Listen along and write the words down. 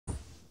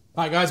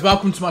Hi guys,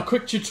 welcome to my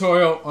quick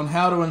tutorial on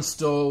how to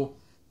install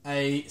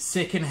a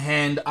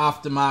second-hand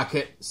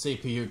aftermarket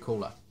CPU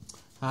cooler.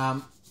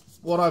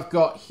 What I've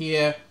got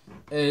here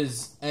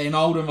is an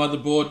older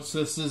motherboard. So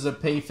this is a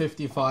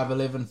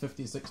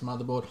P551156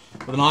 motherboard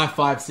with an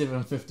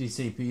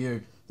i5-750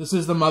 CPU. This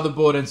is the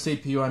motherboard and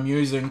CPU I'm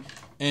using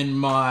in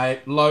my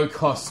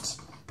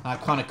low-cost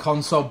kind of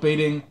console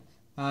beating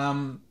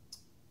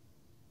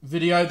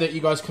video that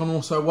you guys can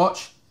also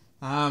watch.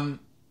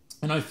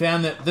 And I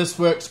found that this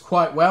works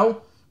quite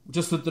well,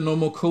 just with the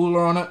normal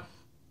cooler on it,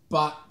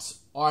 but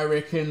I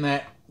reckon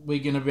that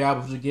we're going to be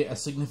able to get a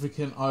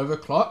significant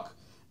overclock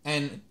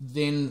and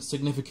then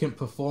significant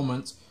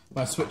performance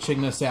by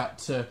switching this out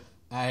to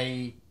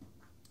a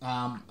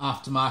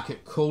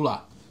aftermarket cooler.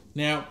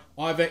 Now,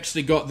 I've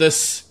actually got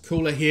this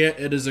cooler here.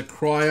 It is a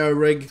Cryo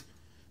Rig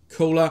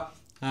cooler.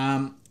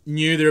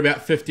 New, they're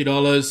about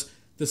 $50.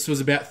 This was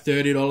about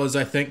 $30,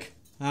 I think.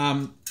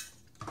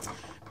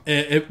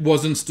 It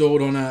was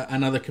installed on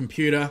another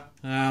computer,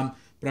 but I'm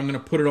going to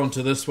put it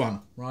onto this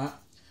one, right?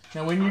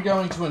 Now, when you're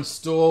going to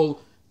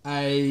install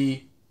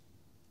a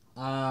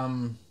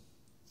aftermarket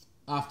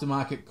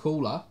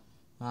cooler,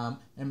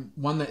 and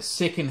one that's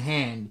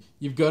second-hand,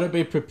 you've got to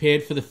be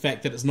prepared for the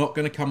fact that it's not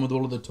going to come with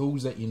all of the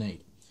tools that you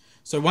need.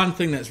 So one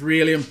thing that's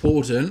really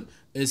important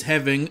is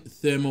having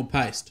thermal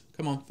paste.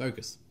 Come on,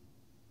 focus.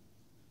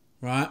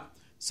 Right?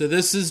 So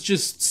this is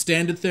just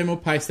standard thermal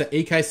paste that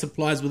EK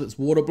supplies with its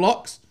water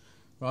blocks.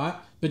 Right,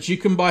 but you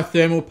can buy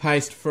thermal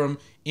paste from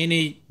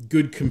any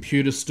good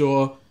computer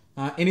store.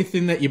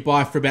 Anything that you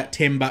buy for about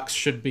 $10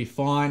 should be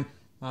fine.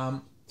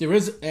 There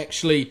is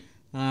actually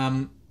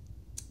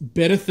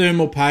better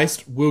thermal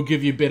paste will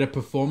give you better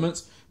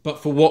performance,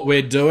 but for what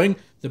we're doing,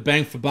 the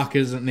bang for buck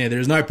isn't there. There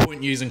is no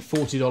point using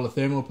 $40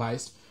 thermal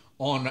paste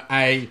on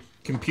a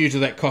computer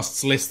that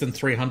costs less than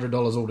 $300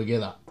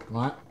 altogether.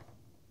 Right.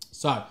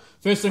 So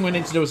first thing we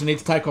need to do is we need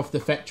to take off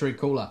the factory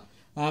cooler.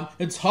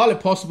 It's highly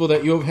possible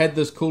that you've had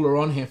this cooler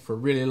on here for a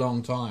really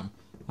long time.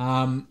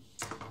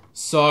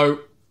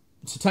 So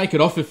to take it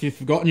off, if you've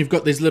forgotten, you've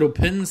got these little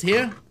pins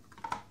here.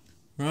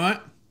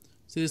 Right?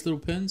 See these little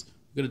pins?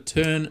 We've got to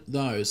turn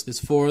those. There's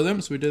 4 of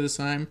them, so we do the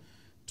same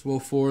to all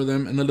 4 of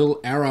them. And the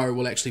little arrow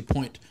will actually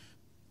point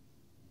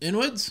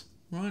inwards.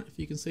 Right? If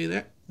you can see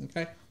that.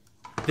 Okay.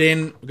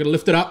 Then we've got to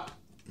lift it up.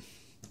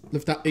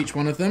 Lift up each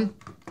one of them.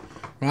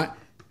 Right?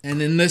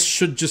 And then this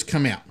should just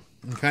come out.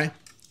 Okay?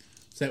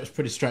 So that was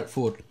pretty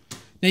straightforward.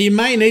 Now you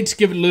may need to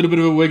give it a little bit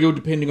of a wiggle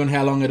depending on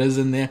how long it is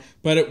in there,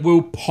 but it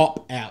will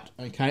pop out,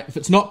 okay? If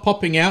it's not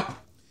popping out,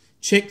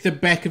 check the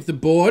back of the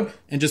board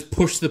and just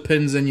push the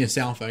pins in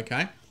yourself,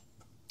 okay?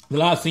 The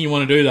last thing you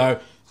want to do though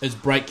is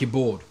break your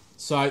board.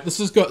 So this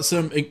has got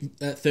some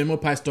thermal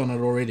paste on it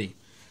already,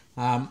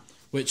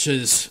 which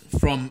is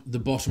from the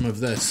bottom of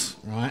this,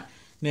 right?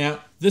 Now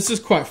this is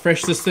quite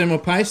fresh, this thermal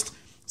paste,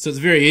 so it's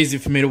very easy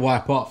for me to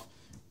wipe off.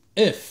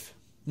 This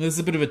is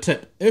a bit of a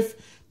tip, if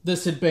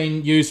this had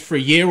been used for a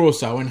year or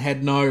so and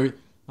had no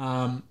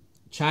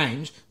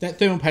change, that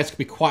thermal paste could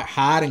be quite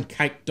hard and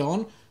caked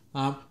on.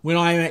 When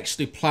I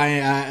actually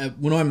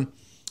when I'm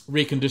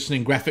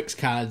reconditioning graphics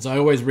cards, I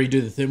always redo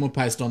the thermal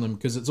paste on them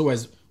because it's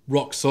always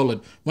rock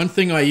solid. One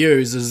thing I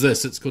use is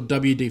this. It's called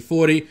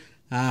WD-40.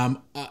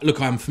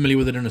 Look, I'm familiar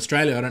with it in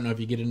Australia. I don't know if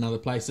you get it in other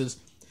places.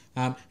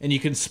 And you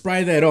can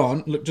spray that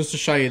on. Look, just to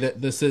show you that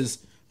this is,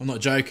 I'm not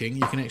joking.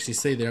 You can actually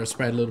see there I've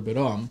sprayed a little bit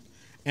on.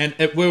 And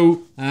it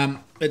will,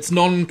 it's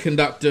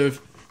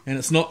non-conductive and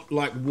it's not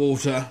like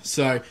water,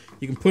 so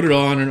you can put it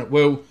on and it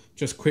will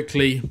just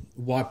quickly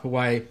wipe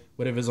away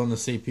whatever's on the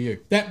CPU.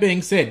 That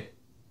being said,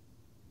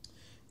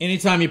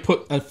 anytime you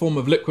put a form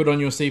of liquid on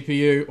your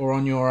CPU or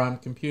on your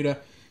computer,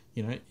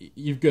 you know,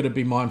 you've got to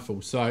be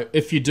mindful. So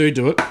if you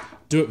do it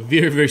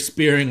very, very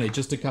sparingly,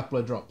 just a couple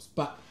of drops.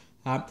 But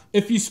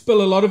if you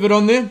spill a lot of it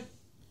on there,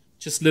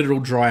 just let it all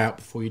dry out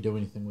before you do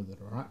anything with it,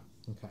 all right?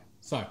 Okay,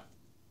 so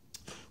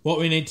what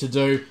we need to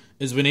do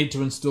is we need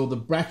to install the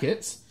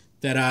brackets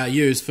that are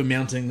used for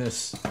mounting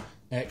this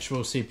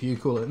actual CPU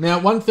cooler. Now,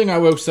 one thing I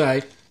will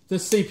say,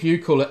 this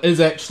CPU cooler is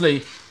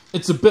actually,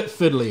 it's a bit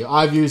fiddly.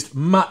 I've used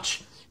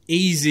much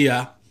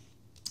easier,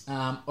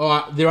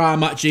 or there are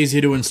much easier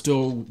to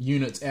install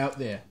units out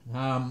there.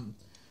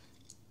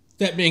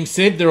 That being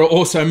said, there are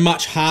also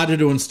much harder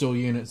to install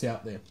units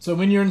out there. So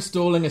when you're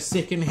installing a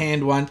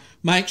second-hand one,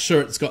 make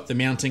sure it's got the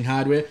mounting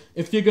hardware.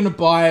 If you're going to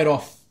buy it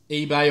off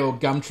eBay or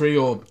Gumtree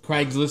or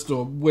Craigslist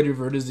or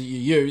whatever it is that you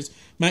use,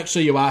 make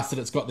sure you ask that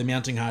it's got the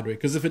mounting hardware,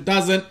 because if it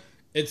doesn't,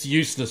 it's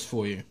useless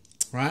for you,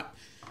 right?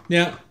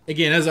 Now,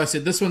 again, as I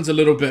said, this one's a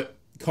little bit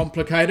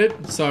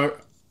complicated. So,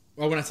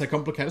 well, when I say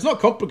complicated, it's not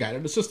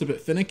complicated, it's just a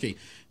bit finicky.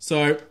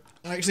 So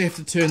I actually have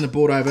to turn the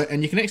board over,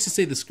 and you can actually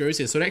see the screws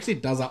here. So it actually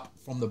does up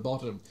from the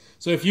bottom.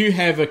 So if you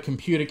have a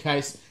computer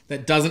case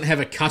that doesn't have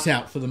a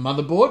cutout for the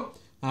motherboard,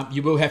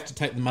 you will have to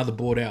take the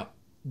motherboard out.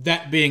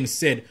 That being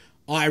said,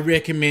 I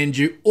recommend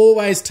you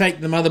always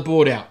take the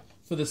motherboard out,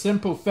 for the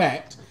simple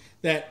fact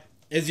that,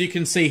 as you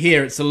can see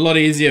here, it's a lot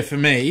easier for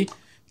me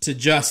to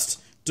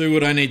just do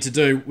what I need to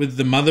do with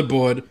the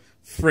motherboard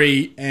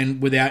free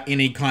and without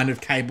any kind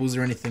of cables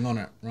or anything on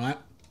it, right?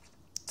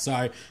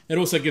 So it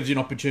also gives you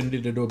an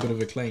opportunity to do a bit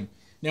of a clean.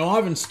 Now,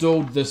 I've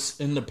installed this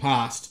in the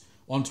past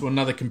onto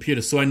another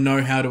computer, so I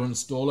know how to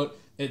install it.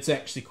 It's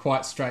actually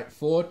quite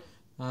straightforward.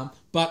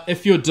 But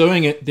if you're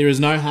doing it, there is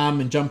no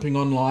harm in jumping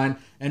online,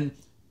 and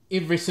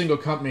every single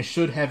company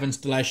should have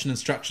installation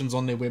instructions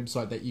on their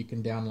website that you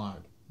can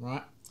download,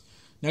 right?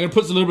 Now I'm going to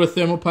put a little bit of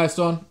thermal paste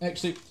on.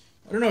 Actually,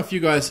 I don't know if you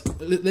guys...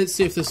 Let's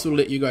see if this will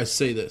let you guys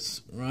see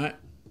this, right?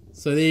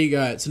 So there you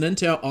go. It's an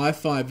Intel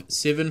i5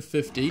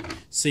 750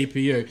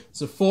 CPU.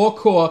 It's a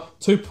 4-core,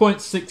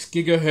 2.6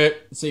 gigahertz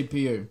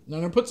CPU. Now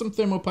I'm going to put some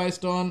thermal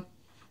paste on,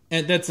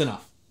 and that's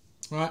enough,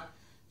 right?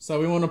 So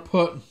we want to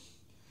put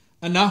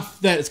enough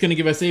that it's going to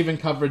give us even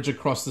coverage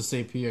across the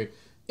CPU.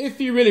 If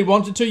you really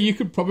wanted to, you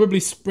could probably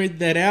spread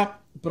that out,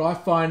 but I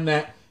find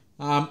that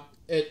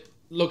it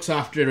looks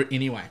after it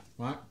anyway,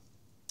 right?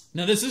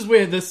 Now this is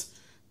where this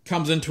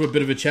comes into a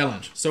bit of a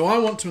challenge. So I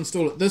want to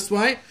install it this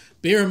way.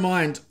 Bear in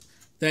mind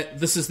that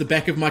this is the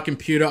back of my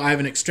computer. I have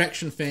an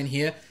extraction fan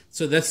here,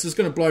 so this is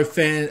going to blow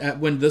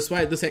wind this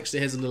way. This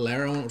actually has a little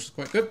arrow on it, which is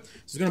quite good. So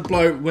it's going to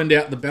blow wind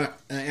out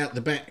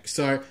the back.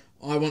 So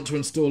I want to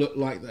install it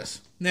like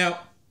this. Now,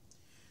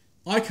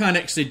 I can't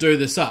actually do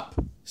this up,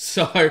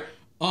 so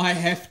I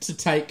have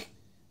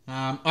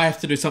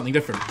to do something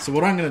different. So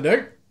what I'm going to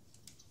do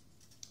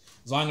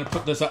is I'm going to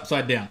put this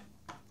upside down,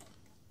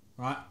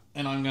 right?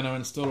 And I'm going to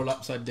install it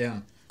upside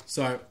down.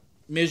 So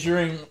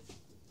measuring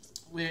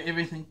where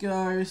everything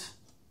goes.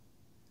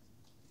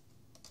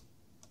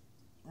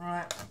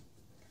 Right.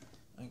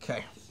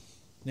 Okay.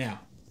 Now,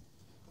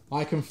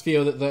 I can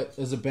feel that that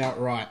is about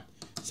right.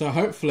 So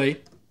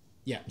hopefully,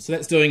 yeah, so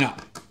that's doing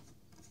up.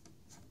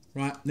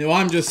 Right. Now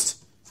I'm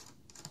just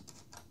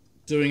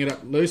doing it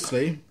up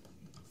loosely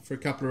for a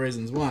couple of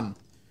reasons. One,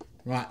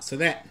 right, so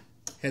that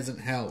hasn't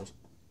held.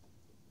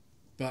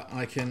 But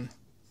I can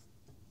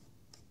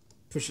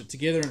push it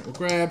together and it will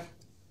grab.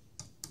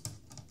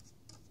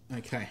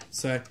 Okay,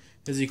 so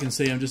as you can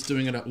see, I'm just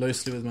doing it up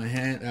loosely with my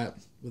hand,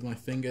 with my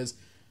fingers,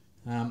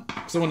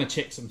 because I want to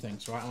check some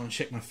things, right? I want to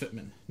check my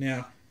fitment.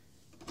 Now,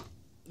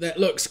 that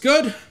looks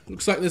good.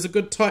 Looks like there's a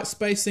good tight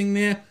spacing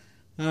there.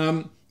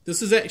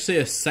 This is actually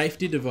a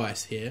safety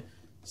device here,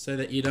 so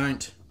that you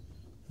don't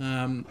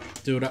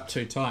do it up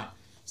too tight.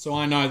 So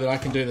I know that I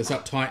can do this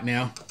up tight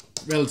now,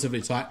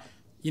 relatively tight.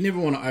 You never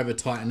want to over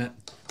tighten it.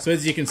 So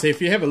as you can see,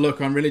 if you have a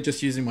look, I'm really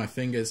just using my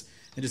fingers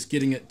and just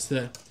getting it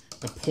to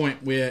a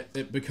point where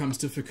it becomes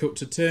difficult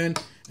to turn,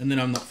 and then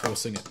I'm not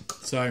forcing it.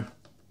 So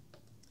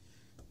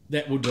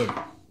that will do.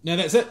 Now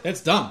that's it.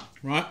 That's done,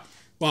 right?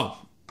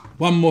 Well,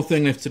 one more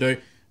thing left to do,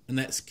 and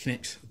that's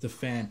connect the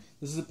fan.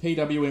 This is a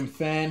PWM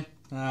fan.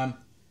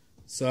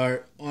 So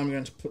I'm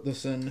going to put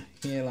this in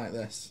here like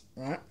this,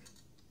 right?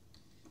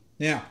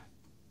 Now,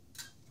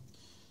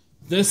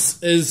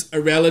 this is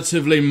a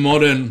relatively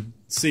modern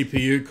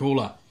CPU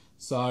cooler.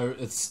 So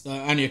it's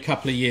only a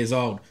couple of years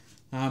old.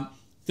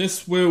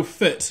 This will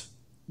fit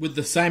with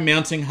the same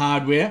mounting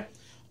hardware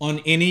on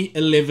any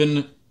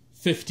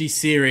 1150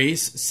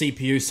 series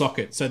CPU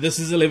socket. So this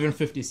is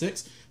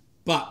 1156,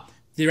 but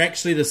they're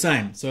actually the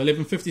same. So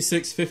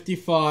 1156,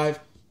 55,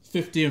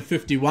 50 and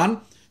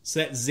 51. So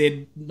that's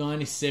Z97,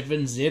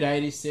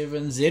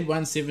 Z87,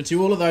 Z172,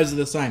 all of those are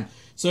the same.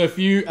 So if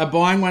you are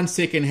buying one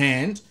second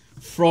hand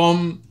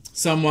from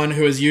someone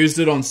who has used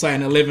it on, say,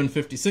 an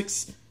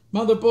 1156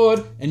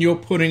 motherboard, and you're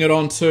putting it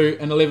onto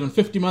an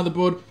 1150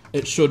 motherboard,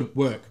 it should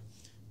work.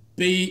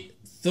 Be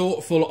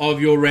thoughtful of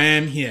your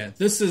RAM here.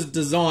 This is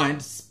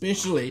designed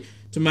specially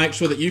to make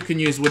sure that you can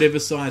use whatever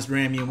size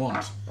RAM you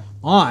want.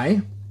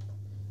 I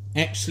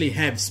actually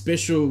have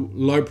special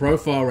low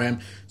profile RAM,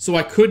 so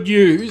I could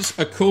use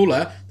a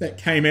cooler that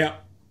came out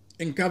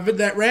and covered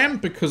that RAM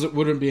because it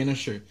wouldn't be an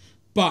issue.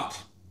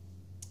 But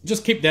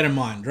just keep that in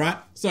mind, right?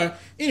 So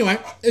anyway,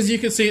 as you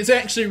can see, it's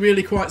actually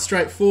really quite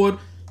straightforward.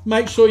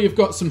 Make sure you've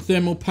got some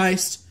thermal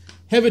paste.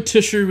 Have a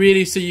tissue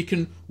ready so you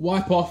can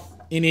wipe off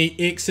any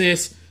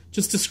excess.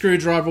 Just a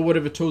screwdriver,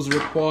 whatever tools are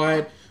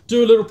required.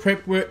 Do a little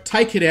prep work,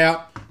 take it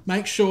out.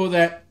 Make sure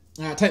that,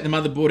 take the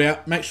motherboard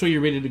out. Make sure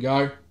you're ready to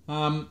go.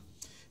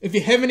 If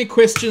you have any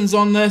questions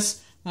on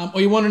this, or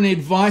you want any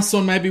advice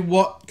on maybe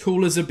what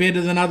coolers are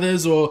better than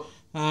others, or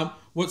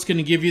what's going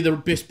to give you the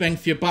best bang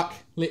for your buck,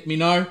 let me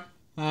know.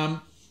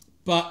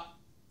 But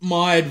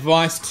my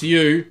advice to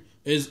you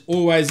is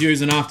always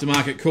use an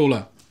aftermarket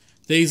cooler.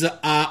 These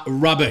are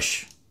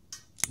rubbish.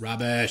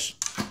 Rubbish.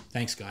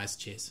 Thanks, guys.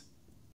 Cheers.